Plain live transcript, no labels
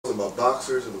my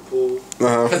boxers in the pool.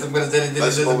 Best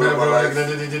moment of my life.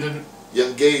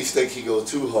 Young Gage think he go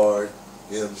too hard.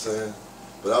 You know what I'm saying?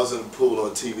 But I was in the pool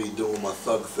on TV doing my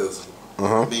thug fizzle.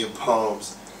 Me and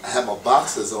Palms. I had my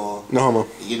boxers on. No homo.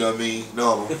 You know what I mean?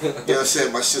 No homo. You know what I'm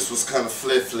saying? My shit was kind of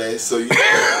flat, so you.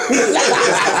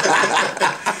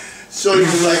 Shorty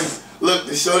was like, look,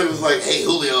 the shorty was like, hey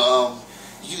Julio,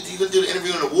 you gonna do the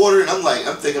interview in the water? And I'm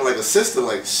thinking like a sister,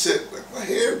 like shit, like my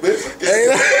hair, bitch.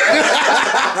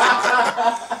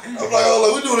 I'm like, oh,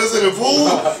 like, we doing this in the pool?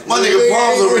 My nigga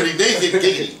Palms already naked,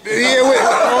 giggity. Yeah, with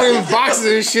all them boxes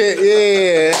and shit,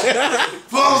 yeah.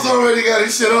 Palms already got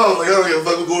his shit off. Like, I don't give a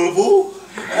fuck, we go to the pool?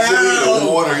 Shit, we in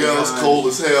the water, yo, it's cold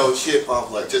as hell. Shit,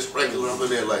 Palms like, just regular. I'm in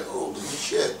there like, oh,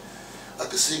 shit. I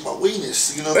can see my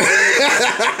weenus, you know what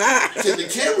I'm saying? Can the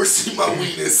camera see my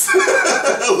weenus?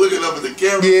 Looking up at the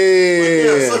camera.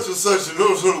 Yeah. Like, yeah, such and such, you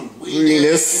know, sort of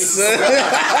weenus.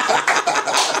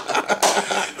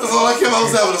 That's all I came. I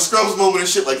was having a Scrubs moment and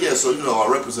shit. Like, yeah, so, you know, I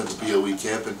represent the BOE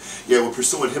camp, and yeah, we're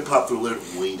pursuing hip-hop through lyric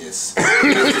weenus.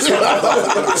 We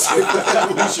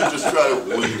should just try to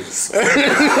weenus.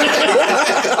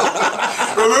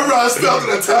 Remember I stopped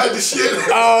and I tied the shit?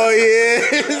 Oh, yeah.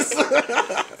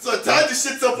 So I tied the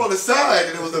shit up on the side,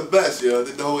 and it was the best, yo. I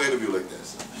did the whole interview like that.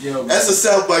 So. Yo, that's a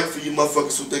soundbite for you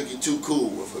motherfuckers who think you're too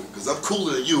cool, motherfucker. Because I'm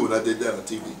cooler than you, and I did that on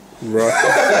TV. Right.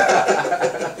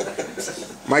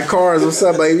 My Carz, what's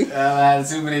up, baby? I had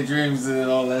too many dreams and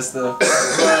all that stuff.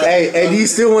 Hey, do you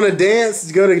still want to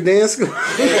dance? Go to dance school?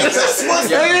 Yes.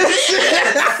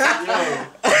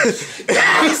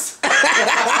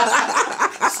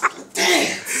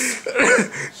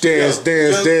 Dance.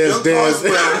 That's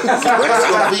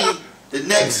gonna be the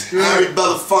next Harry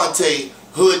Belafonte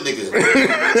hood nigga.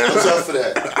 Watch out for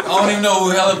that. I don't even know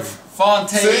who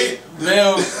Belafonte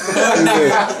Bell hood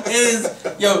nigga is.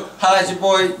 Yo, holla at your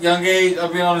boy, Young Age.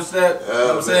 I'll be on the step. You know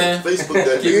what I'm saying? Facebook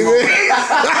that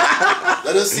nigga.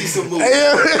 Let us see some movies.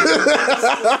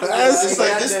 It's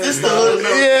like this the hood.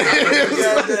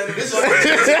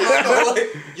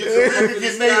 You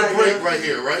can make a break right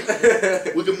here, right?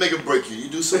 We can make a break here. You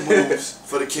do some moves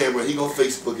for the camera. He gonna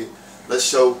Facebook it. Let's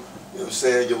show. You know what I'm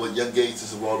saying? Yo, what Young Gates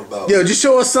is all about. Yo, just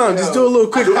show us something. Just do a little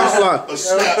quick pop lock. A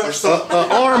snap or something.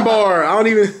 Arm bar. I don't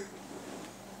even.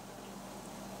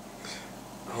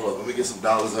 Hold up, let me get some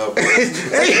dollars up. Hey,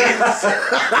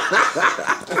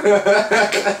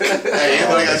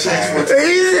 anybody got change for it?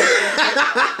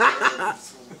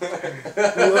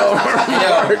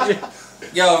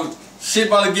 Yo, shit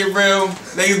about to get real.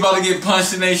 Niggas about to get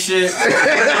punched in they shit. I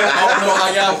don't know how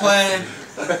y'all playing.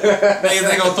 Niggas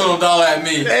ain't gonna throw no dollar at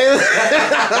me. Hey,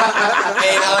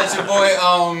 I'll let your boy,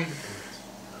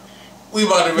 we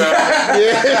about to rap.